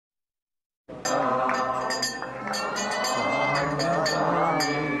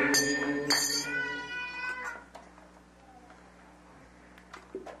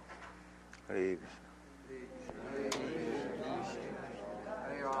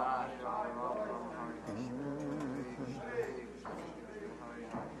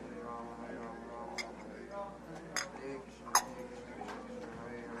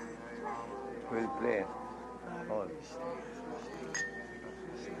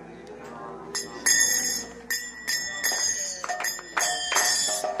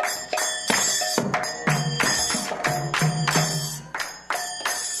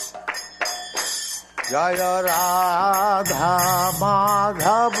जय राधा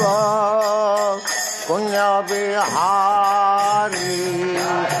माधव कुंज बिहारी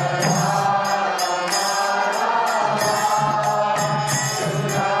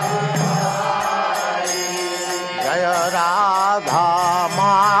जय राधा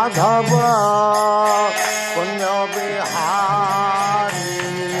माधव कुंज बिहारी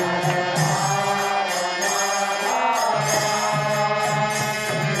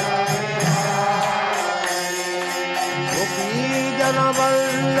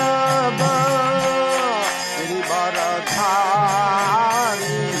वल्लभ गिरिवरधारी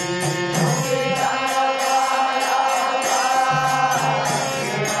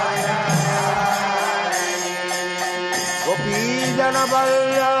गोपीजन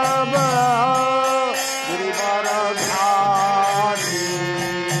वल्लभ गिरिवरधारी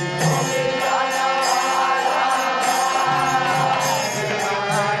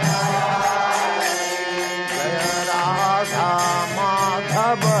जय राधा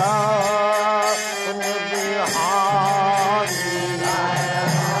माधव कुंज बिहारी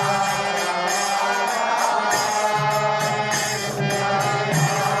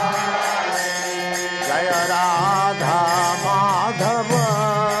जय राधा माधव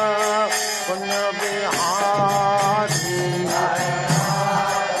कुंज बिहारी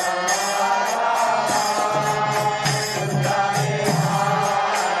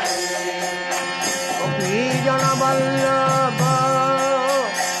गोपीजन वल्लभ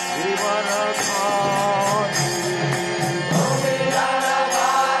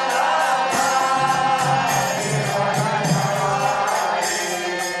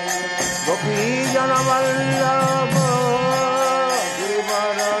गोपीजन वल्लभ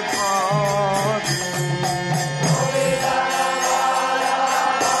गिरिवरधारी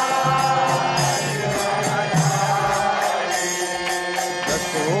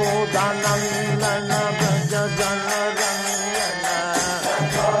यशोदानंदन व्रज जनरंजन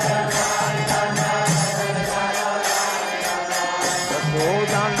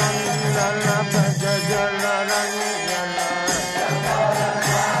यशोदानंदन व्रज जनरंजन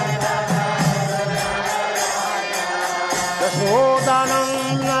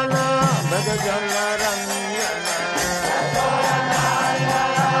यशोदानंदन व्रज जनरंजन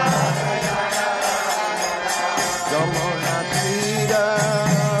यमुना तीर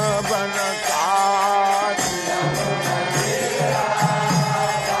वनचारी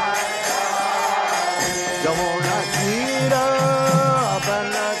यमुना तीर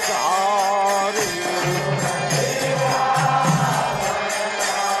वनचारी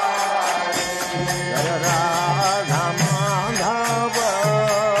जय राधा माधव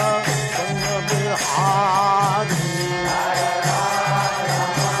कुंज बिहारी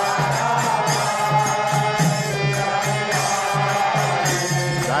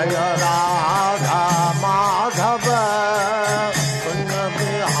जय राधा माधव कुंज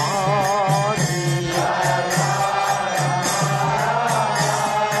बिहारी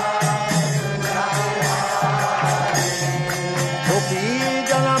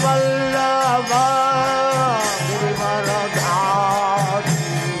गोपीजन वल्लभ गिरिवरधारी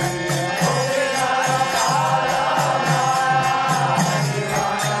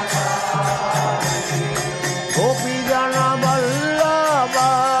गोपीजन वल्लभ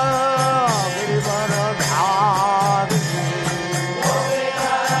गिरिवरधारी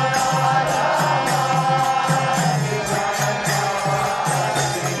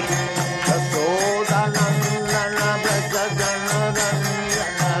यशोदानंदन व्रज जनरंजन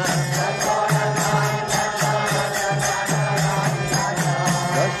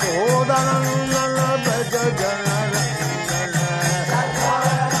यशोदानंदन व्रज जनरंजन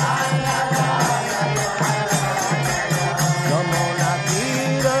यमुना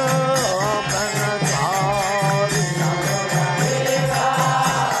तीर वनचारी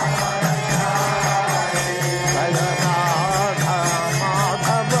जय राधा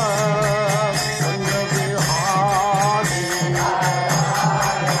माधव कुंज बिहारी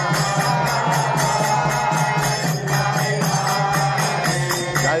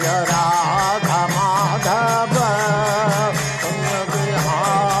जय राधा माधव कुंज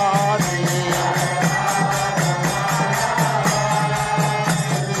बिहारी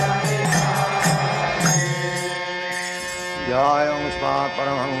जय तस्मात्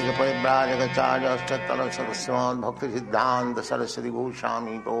परमहंस परिव्राजकाचार्य सदस्यवान भक्ति सिद्धांत सरस्वती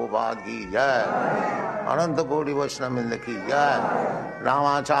गोस्वामी प्रभुपाद की जय। अनंत कोटि वैष्णववृंद की जय।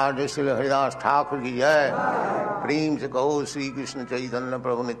 रामाचार्य श्री हरिदास ठाकुर की जय। प्रेम से कहो श्री कृष्ण चैतन्य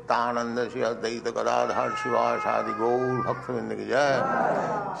प्रभु नित्यानंद श्री अद्वैत गदाधर शिवासादि गौर भक्तवृंद की जय।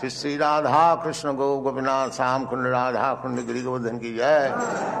 श्री श्री राधा कृष्ण गौ गोपीनाथ श्याम कुंड राधा कुंड गिरि गोवर्धन की जय।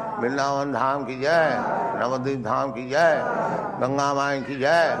 वृंदावन धाम की जय। नवद्वीप धाम की जय। गंगा माई की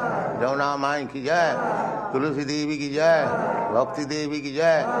जय। जमुना माई की जय। तुलसी देवी की जय। भक्ति देवी की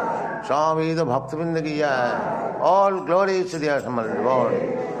जय। स्वामी भक्तवृंद की जय। ऑल ग्लोरीज टू द असमर्थ Lord.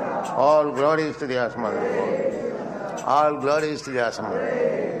 All glories to the असमर्थ Lord. All glories to the Assembled.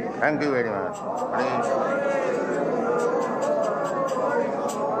 Thank you very much.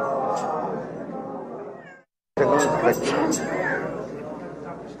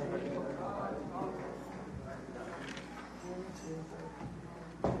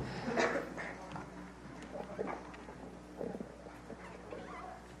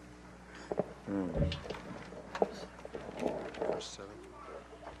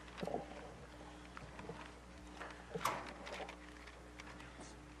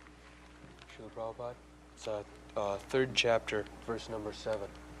 Prabhupada. It's third chapter, verse number 7.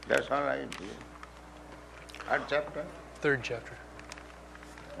 That's all right. Third chapter? Third chapter.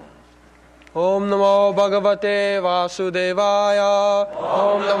 Om Namo Bhagavate Vasudevaya.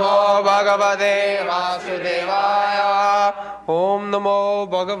 Om Namo Bhagavate Vasudevaya. Om Namo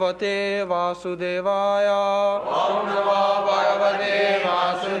Bhagavate Vasudevaya. Om Namo Bhagavate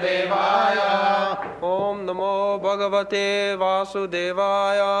Vasudevaya. Om Namo Bhagavate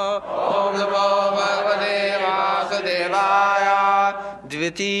Vasudevaya. Om Namo Bhagavate Vasudevaya.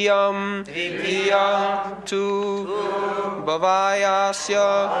 Dvitiyam tu Bhavayasya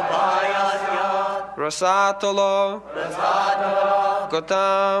Rasatala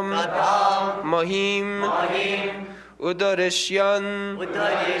Gatam Mahim Udarishyan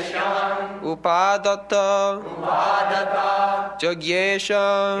Upadatta Jagyesha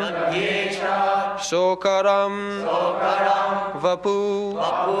Sokaram Vapu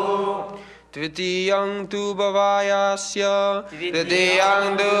Tvitiyang tu bhavayasya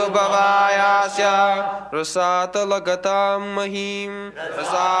Rasatalagatam mahim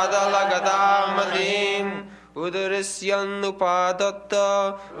Udarisyan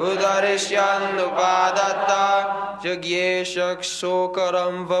upadatta Jagyeshak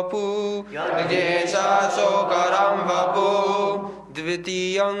sokaram vapu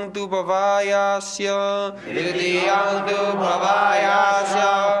Dvitiyang tu bhavayasya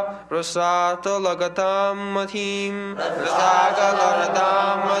Rasatalagatam mahim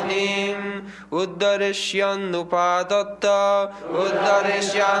Udarisyan upadatta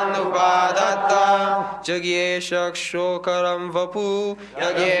Jagyeshak sokaram vapu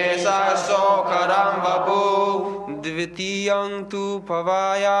Dvitiyang tu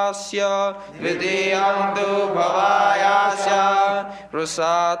bhavayasya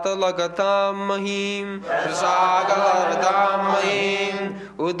Rasatalagatam mahim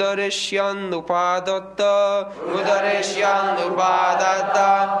Udarisyan upadatta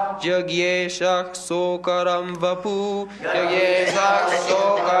Jagyeshak sokaram vapu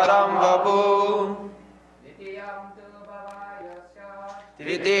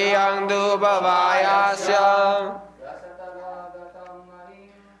Dvitiyang tu bhavayasya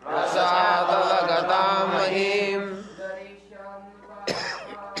Rasatalagatam mahim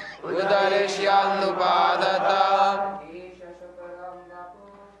Udarisyan upadatta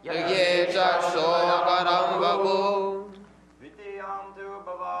Jagyeshak sokaram vapu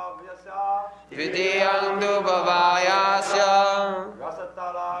Dvitiyang tu bhavayasya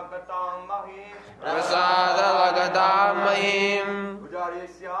Rasatalagatam mahim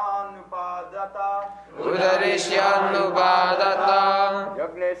Udarisyan upadatta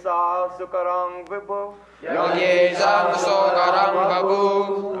Jagyeshak sokaram vapu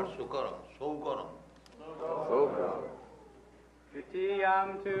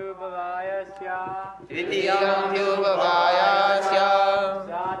Dvitiyam tu bhavayasya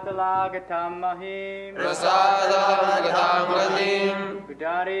Satalagatam mahim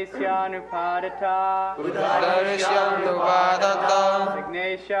Udarisyan upadatta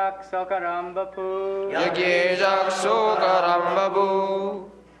Jagyeshak sokaram vapu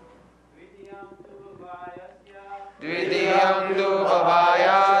Dvitiyam tu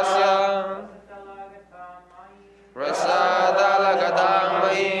bhavayasya Rasatalagatam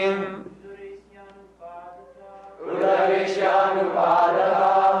mahim Udarisyan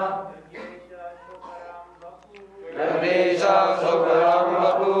upadatta Jagyeshak sokaram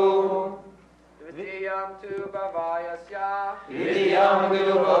vapu Dvitiyam tu bhavayasya Vidiyam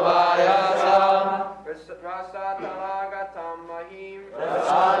Gurupavayasa Rasatalagatam mahim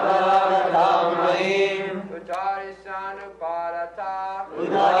Rasadagatam Mahim Uttarisyanupadata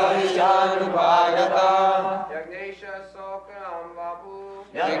Udarishanupadata Yagnesha sokaram vapu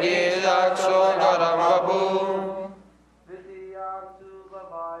Yagisaksokaram Vapu Vidiyam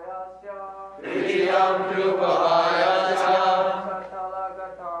Subhavayasya Vidiyam Gurupavayasa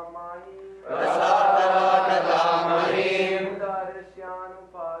Rasatalagatam mahim Rasadagatam Mahim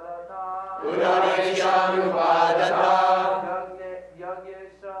Uttarisyanupadata Udarishanupadata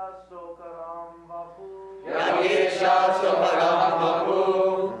Yagnesha sokaram vapu Yagisaksokaram Vapu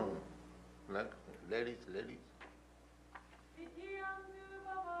Ladies.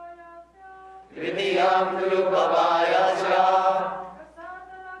 Vidiyam Gurupavayasa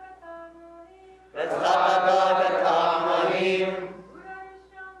Rasadagatam Mahim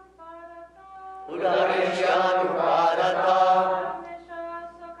Udarishanupadata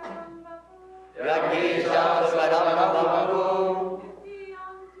Yagisaksokaram Vapu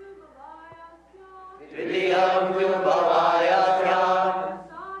Vidiyam Gurupavayasa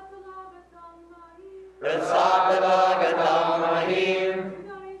Rasadagatam Mahim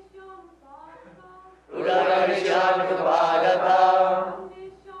Udarishanupadata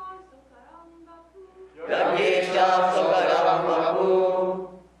Yagisaksokaram Vapu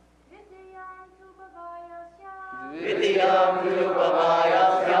Vidiyam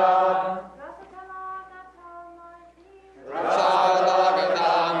Gurupavayasa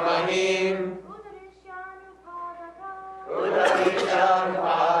Rasadagatam Mahim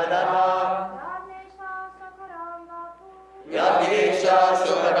Udarishanupadata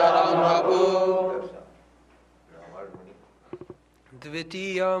Yagisaksokaram Vapu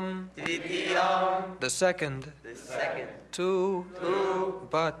Dvitiyam, the second, two,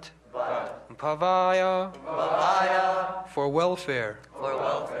 but, bhavaya, for welfare,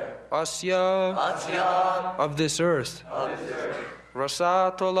 asya, of this earth,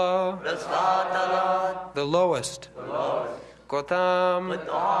 rasatola, the lowest, gotam,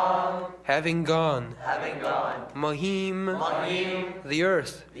 having gone, mahim, the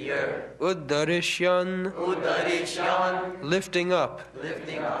earth, uddarisyan, lifting up,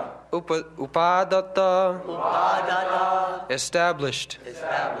 upadata, established,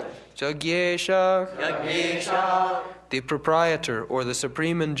 jagyesha, the proprietor or the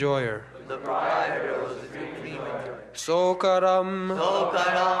supreme enjoyer, sokaram,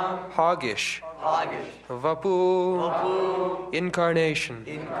 hoggish, vapu, incarnation.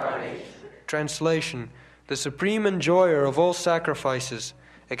 Translation: the supreme enjoyer of all sacrifices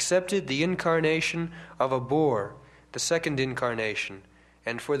accepted the incarnation of a boar, the second incarnation,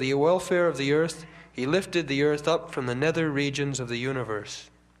 and for the welfare of the earth, he lifted the earth up from the nether regions of the universe.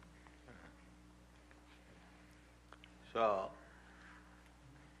 So,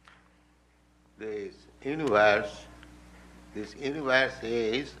 this universe is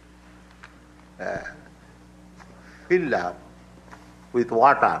filled up with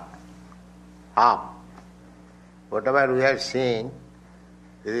water, half. Whatever we are seeing,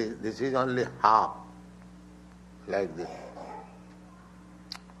 this is only half, like this.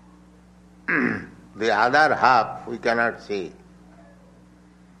 The other half we cannot see.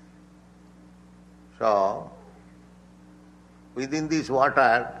 So, within this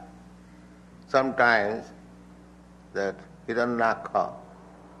water, sometimes that Hiranyaka,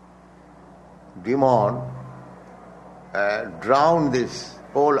 demon, drown this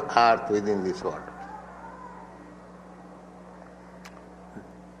whole earth within this water.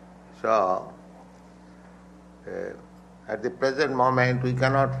 So, at the present moment we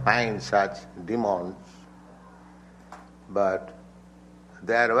cannot find such demons, but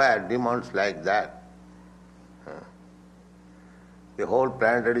there were demons like that. The whole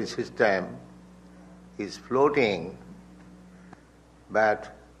planetary system is floating,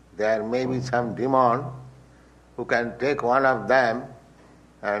 but there may be some demon who can take one of them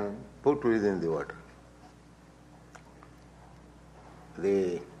and put within the water.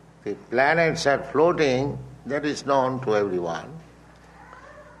 The planets are floating, that is known to everyone.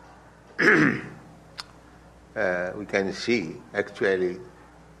 We can see actually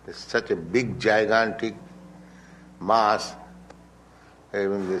such a big gigantic mass,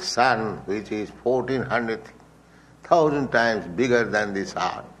 even the sun, which is 1,400,000 times bigger than this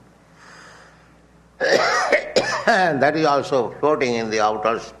earth. And that is also floating in the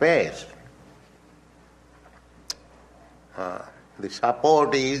outer space. The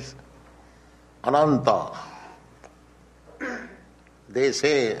support is ananta. They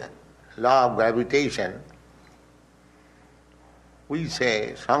say law of gravitation. We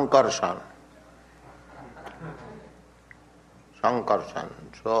say sankarsana. Sankarshan.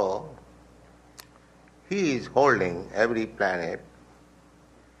 So, he is holding every planet.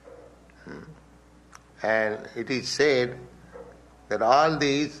 And it is said that all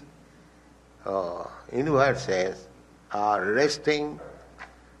these universes are resting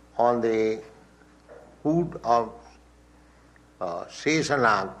on the hood of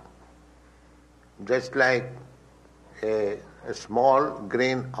Sheshanag, just like a small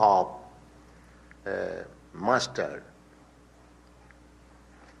grain of mustard.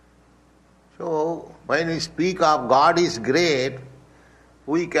 So, when we speak of God is great,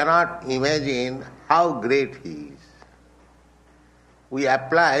 we cannot imagine how great He is. We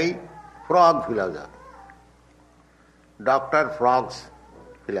apply frog philosophy, Dr. Frog's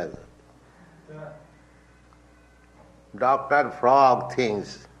philosophy. Dr. Frog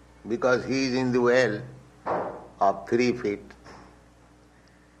thinks, because he is in the well of 3 feet,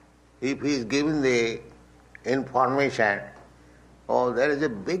 if he is given the information, oh, there is a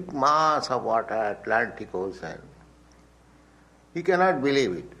big mass of water, Atlantic Ocean, he cannot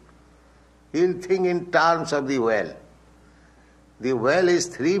believe it. He will think in terms of the well. The well is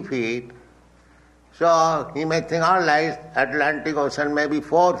 3 feet, so he may think, all right, Atlantic Ocean may be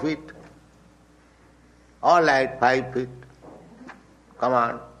 4 feet. All right, 5 feet. Come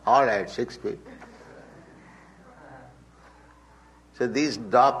on, all right, 6 feet. So this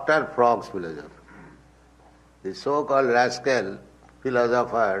Dr. Frog's philosophy, the so-called rascal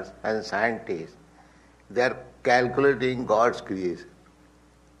philosophers and scientists, they are calculating God's creation.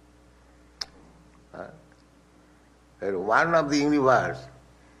 One of the universe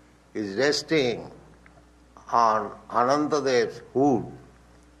is resting on Anantadev's hood,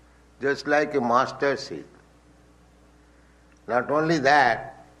 just like a mustard seed. Not only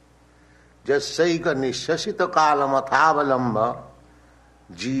that, jasaika nishasita kalam athavalamba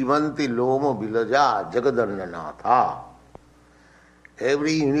jivanti loma vilaja jagadannanatha.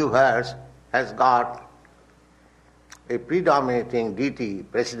 Every universe has got a predominating deity,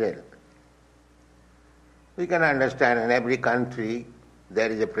 president. We can understand in every country there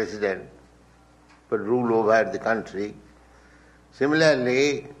is a president to rule over the country.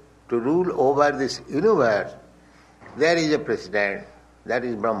 Similarly, to rule over this universe, there is a president, that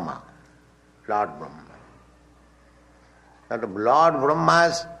is Brahma, Lord Brahma. Now, Lord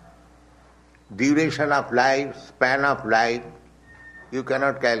Brahma's duration of life, span of life, you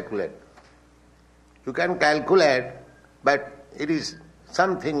cannot calculate. You can calculate, but it is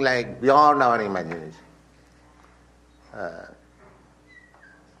something like beyond our imagination.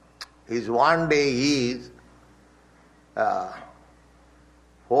 His one day is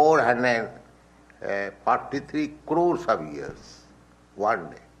 443 crores of years, one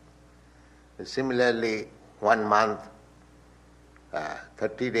day. Similarly, 1 month,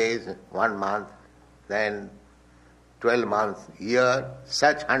 30 days, 1 month, then 12 months, year,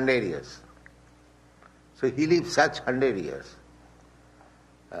 such 100 years. So he lives such 100 years.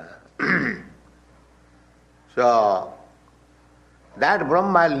 So that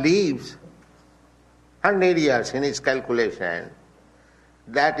Brahma lives 100 years in his calculation.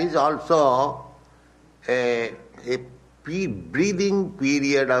 That is also a breathing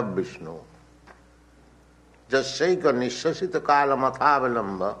period of Vishnu. Jasaika nishasita kalam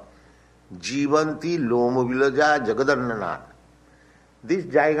athavalamba jivanti loma vilaja jagadannanath. These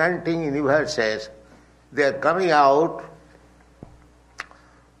gigantic universes, they are coming out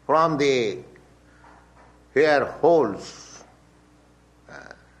from the hair holes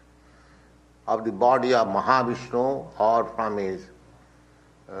of the body of Mahavishnu, or from his,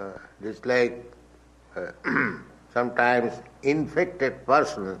 just like sometimes infected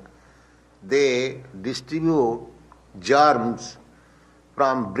person, they distribute germs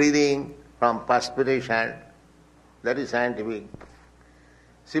from breathing, from perspiration. That is scientific.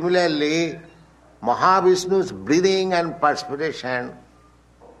 Similarly, Mahavishnu's breathing and perspiration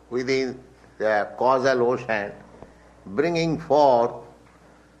within the causal ocean, bringing forth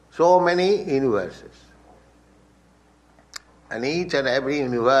so many universes. And each and every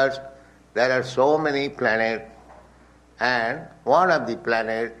universe, there are so many planets, and one of the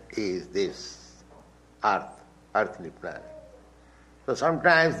planets is this, Earth, earthly planet. So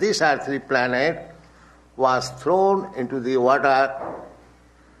sometimes this earthly planet was thrown into the water,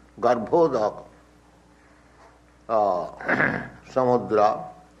 Garbhodak, Samudra,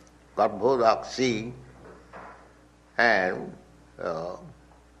 Garbhodak sea, and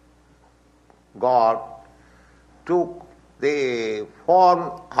God took the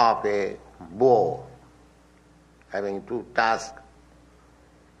form of a bow, having 2 tusks,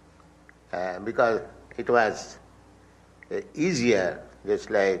 because it was easier, just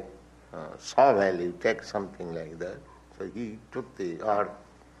like shovel, you take something like that. So he took the earth.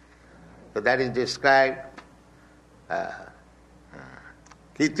 So that is described.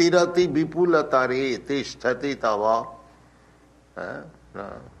 Kitirati vipulatare tisthati tava.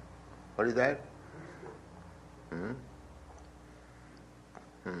 No. What is that?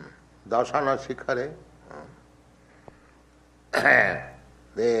 Dasana shikhare.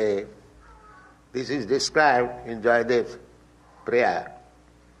 This is described in Jayadev's prayer.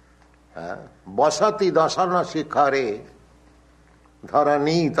 Vasati dasana shikhare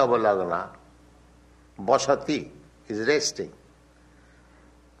dharani tava lagna. Vasati is resting.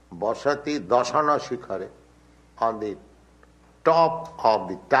 Vasati dasana shikhare, on the top of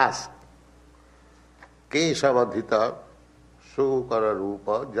the task. Kesavadhita sukara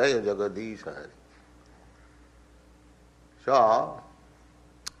rupa jaya jagadisha. So,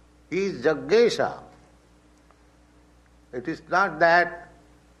 he is Jaggesha. It is not that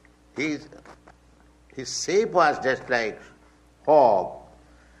his shape was just like hog,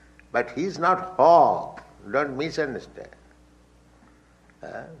 but he is not hog. Don't misunderstand.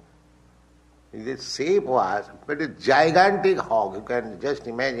 His shape was, but a gigantic hog. You can just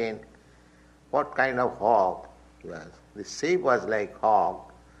imagine what kind of hog he was. The shape was like hog,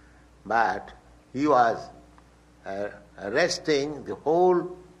 but he was resting the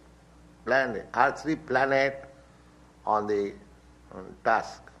whole planet, earthly planet, on the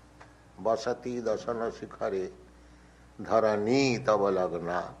task. Vasati dasana shikhare dharani tava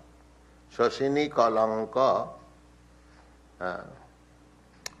lagna sasini kalanka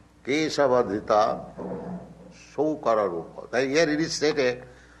kesavadhita saukara rupa. Here it is stated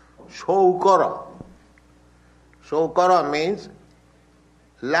saukara. Saukara means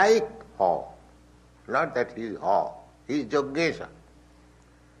like hog. Not that he is hog. He is Jaggesha.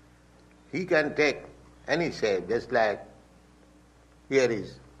 He can take any shape, just like here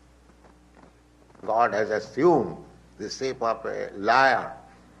is. God has assumed the shape of a lion,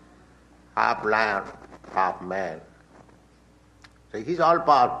 half man. So he is all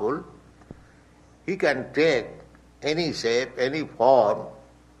powerful. He can take any shape, any form,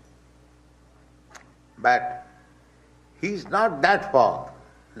 but he is not that form.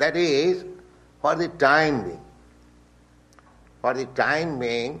 That is for the time being. For the time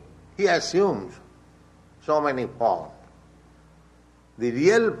being, he assumes so many forms. The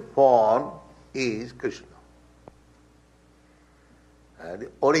real form is Krishna,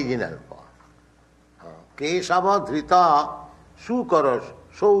 the original form. Kesava dhrita sukara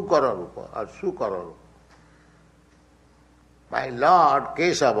rupa or sukara rupa. My Lord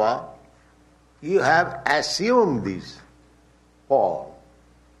Kesava, you have assumed this form.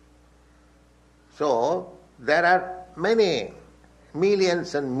 So there are many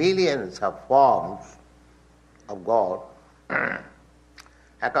millions and millions of forms of God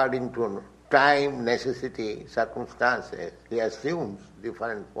according to time, necessity, circumstances. He assumes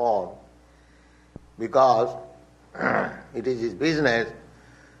different forms because it is his business.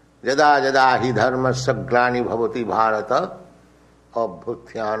 Jada jada hi dharmasya glani bhavati bharata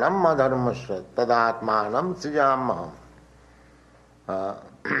abhuthyanam adharmasya tadatmanam srijamaham.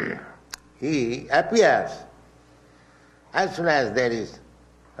 He appears as soon as there is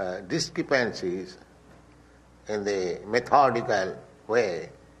discrepancies in the methodical way.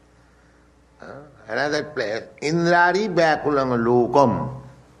 Another place, Indrari Byakulam Lokam.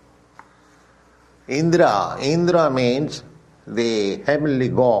 Indra means the heavenly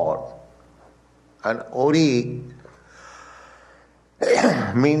god, and Ori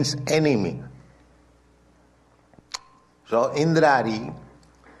means enemy. So Indrari,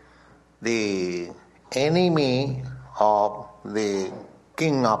 the enemy of the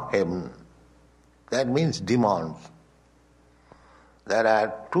king of heaven, that means demons. There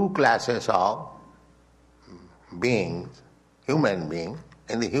are two classes of beings, human beings,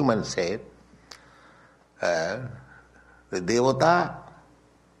 in the human shape. The Devata,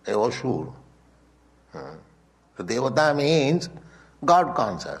 the Asur. The Devata means God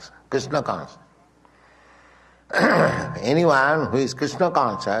conscious, Krishna conscious. Anyone who is Krishna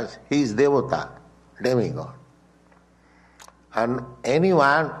conscious, he is Devata, demigod. And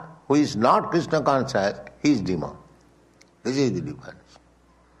anyone who is not Krishna conscious, he is demon. This is the difference.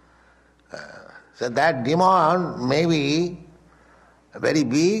 So that demon may be very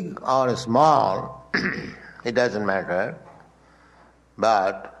big or small, it doesn't matter,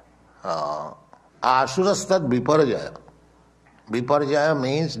 but asurastad viparjaya. Viparjaya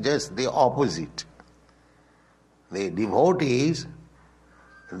means just the opposite. The devotees,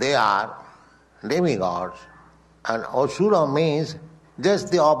 they are demigods, and asura means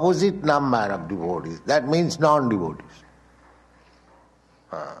just the opposite number of devotees. That means non-devotees.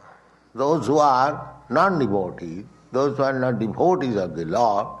 Those who are non-devotees, those who are not devotees of the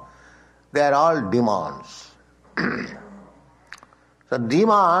Lord, they are all demons. So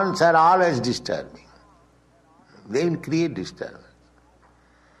demons are always disturbing. They will create disturbance.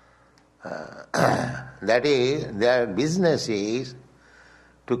 That is, their business is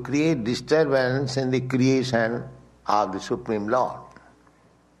to create disturbance in the creation of the Supreme Lord.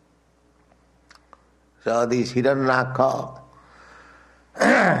 So these Hiranyaka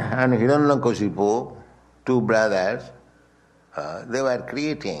and Hiranyakashipu, two brothers, they were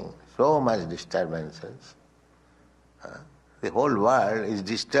creating so much disturbances. The whole world is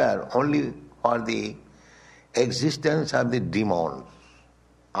disturbed only for the existence of the demons,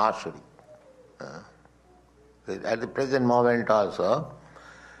 asuri. At the present moment also,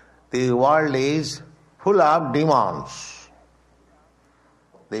 the world is full of demons.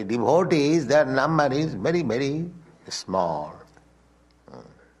 The devotees, their number is very, very small.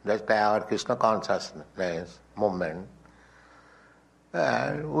 Just like our Krishna consciousness movement,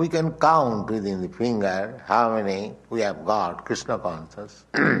 we can count within the finger how many we have got Krishna conscious.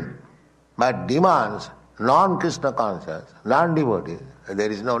 But demons, non-Krishna conscious, non-devotees,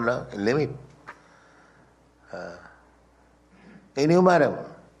 there is no limit. Innumerable.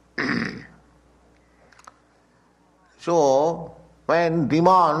 So, when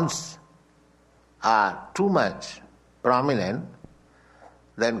demons are too much prominent,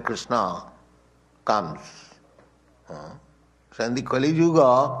 then Krishna comes. So in the Kali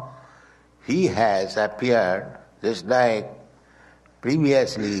Yuga, he has appeared just like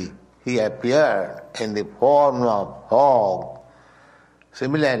previously he appeared in the form of fog.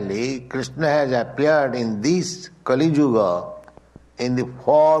 Similarly, Krishna has appeared in this Kali Yuga in the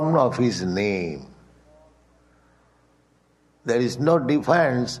form of his name. There is no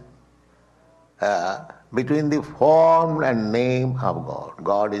difference between the form and name of God.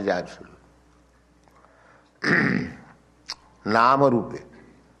 God is absolute. Nama Rupe,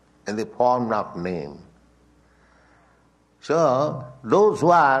 in the form of name. So, those who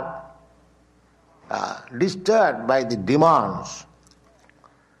are disturbed by the demons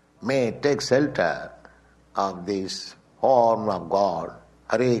may take shelter of this form of God,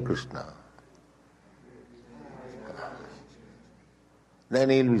 Hare Krishna. Then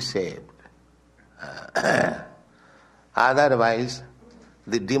he will be saved. Otherwise,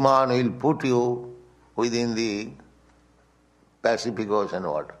 the demon will put you within the Pacific Ocean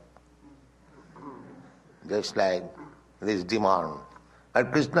water. Just like this demon.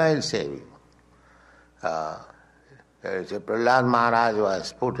 But Krishna will save you. Prahlad Maharaj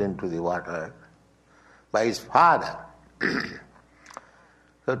was put into the water by his father.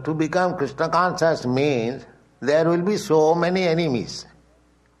 So to become Krishna conscious means there will be so many enemies.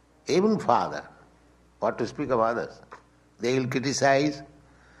 Even father. What to speak of others? They will criticize,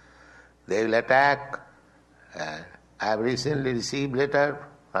 they will attack. I have recently received a letter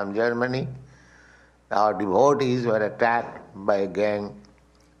from Germany. Our devotees were attacked by a gang.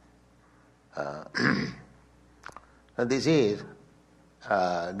 This is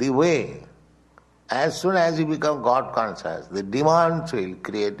the way. As soon as you become God conscious, the demons will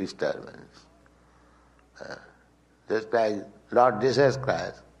create disturbance. Just like Lord Jesus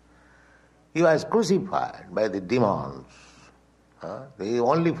Christ, he was crucified by the demons. The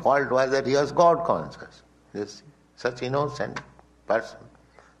only fault was that he was God conscious. This such innocent person.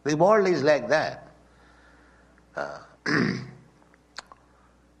 The world is like that.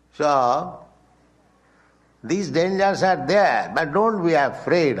 So, these dangers are there, but don't be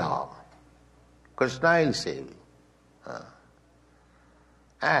afraid of. Krishna will save you.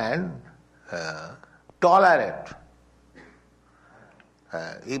 And tolerate.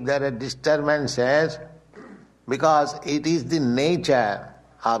 If there are disturbances, because it is the nature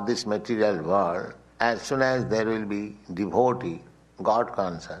of this material world, as soon as there will be devotee, God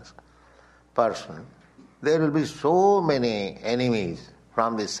conscious person, there will be so many enemies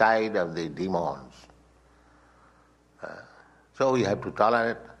from the side of the demons. So we have to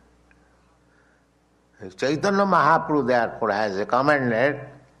tolerate. Chaitanya Mahaprabhu therefore has recommended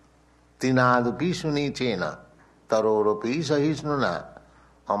Tinadupi Sunichena Taroropi Sahisnuna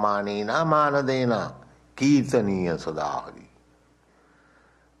Amanina Manadena Kirtaniya Sadahari.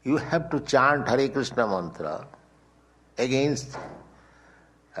 You have to chant Hare Krishna mantra against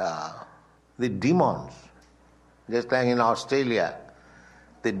the demons. Just like in Australia,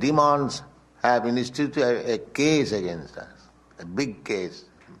 the demons have instituted a case against us, a big case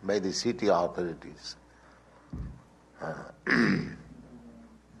by the city authorities.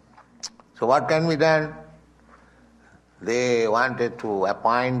 So what can be done? They wanted to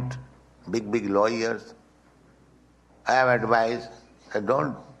appoint big lawyers. I have advised,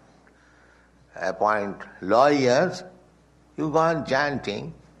 don't appoint lawyers, you go on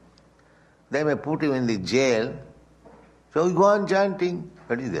chanting. They may put you in the jail, so you go on chanting.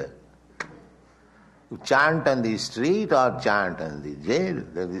 What is that? You chant on the street or chant on the jail,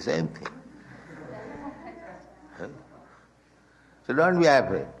 they're the same thing. So don't be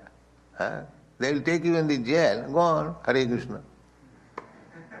afraid. They'll take you in the jail. Go on, Hare Krishna.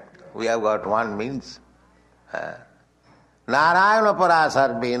 We have got one means. Narayana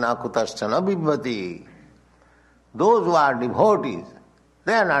parasarvena kutaśana bibhati. Those who are devotees,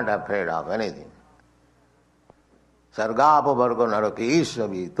 they are not afraid of anything. Sargapa varga naraki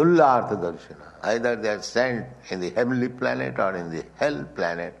ishavi tullartha darshana. Either they are sent in the heavenly planet or in the hell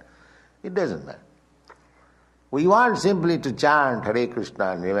planet. It doesn't matter. We want simply to chant Hare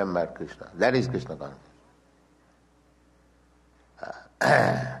Krishna and remember Krishna. That is Krishna consciousness.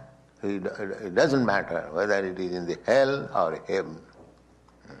 It doesn't matter whether it is in the hell or heaven.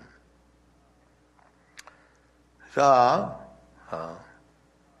 So,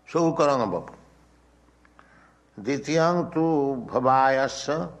 Sukaranga Babu. Ditiyang tu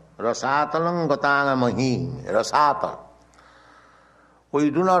bhavayasya rasatalang gatanga mahi. Rasatal. We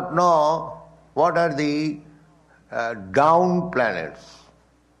do not know what are the down planets.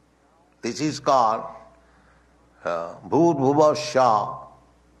 This is called Bhut Bhuvasya.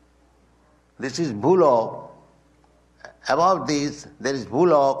 This is Bhulok. Above this there is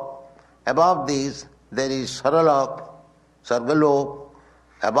Bhulok. Above this there is Saralok, Sargalok.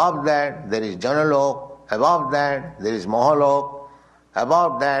 Above that there is Janalok. Above that there is Mahalok.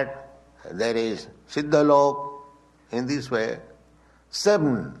 Above that there is Siddhalok. In this way,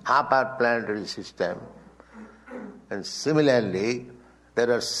 7 upper planetary systems. And similarly, there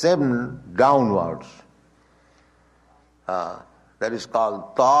are 7 downwards. That is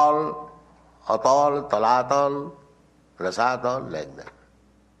called Tal, Atal, Talatal, Rasatal, like that.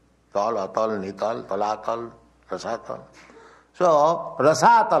 Tal, Atal, Nital, Talatal, Rasatal. So,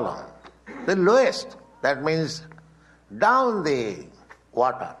 Rasatalam, the lowest, that means down the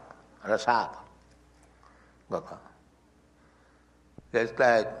water, Rasatal. Just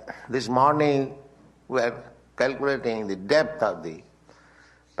like this morning we are calculating the depth of the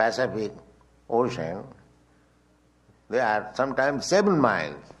Pacific Ocean. They are sometimes 7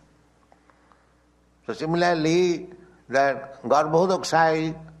 miles. So similarly, that Garbhodak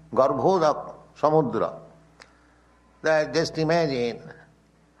side, Garbhodak Samudra, that just imagine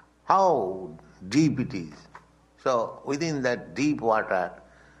how deep it is. So within that deep water,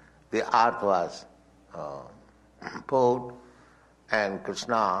 the earth was put, and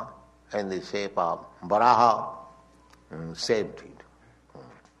Krishna, in the shape of Varaha, saved it.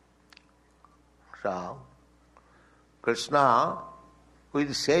 So, Krishna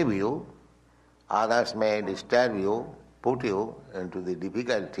will save you, others may disturb you, put you into the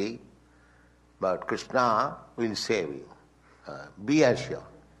difficulty, but Krishna will save you. Be assured.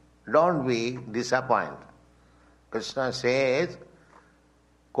 Don't be disappointed. Krishna says,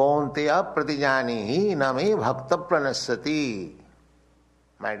 Kaunteya pratijanihi name bhakta pranasyati.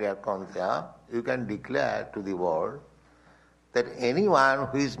 My dear Kaunteya, you can declare to the world that anyone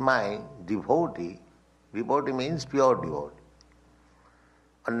who is my devotee means pure devotee,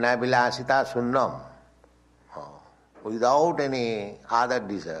 annabilasita sunnam, without any other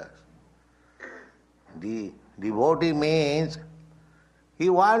desires. The devotee means he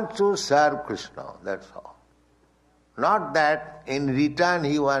wants to serve Krishna, that's all. Not that in return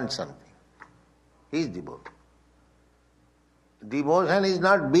he wants something. He is devotee. Devotion is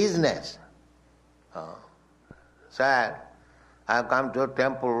not business. Sir, I have come to a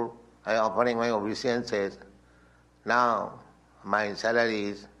temple, I am offering my obeisances. Now my salary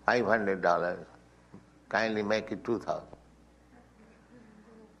is $500. Kindly make it 2,000.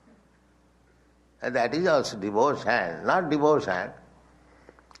 And that is also devotion, not devotion.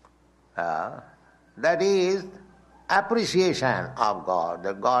 That is appreciation of God,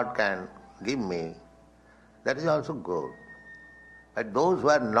 that God can give me. That is also good. But those who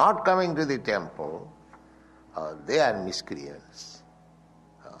are not coming to the temple, they are miscreants.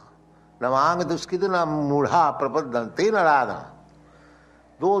 Namang duskitanam mudha prapadante naradha.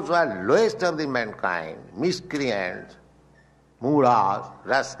 Those who are lowest of the mankind, miscreants, mudhas,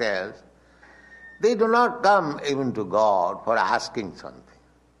 rascals, they do not come even to God for asking something.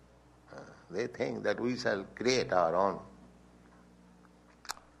 They think that we shall create our own.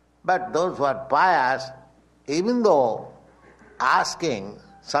 But those who are pious, even though asking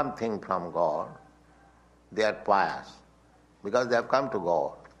something from God, they are pious because they have come to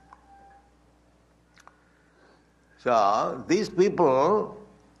God. So these people,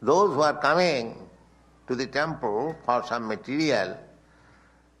 those who are coming to the temple for some material,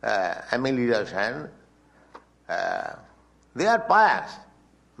 Amelia's hand, they are pious.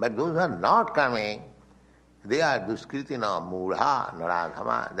 But those who are not coming, they are duskritina, mudha,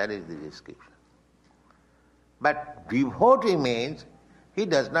 naradhama, that is the description. But devotee means he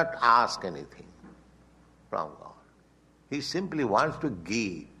does not ask anything from God. He simply wants to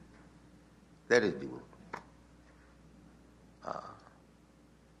give. That is devotee.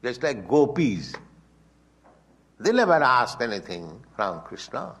 Just like gopis. They never ask anything from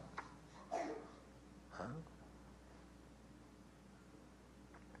Krishna.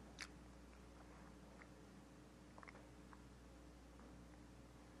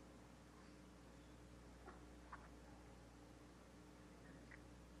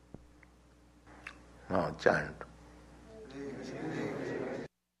 Now chant.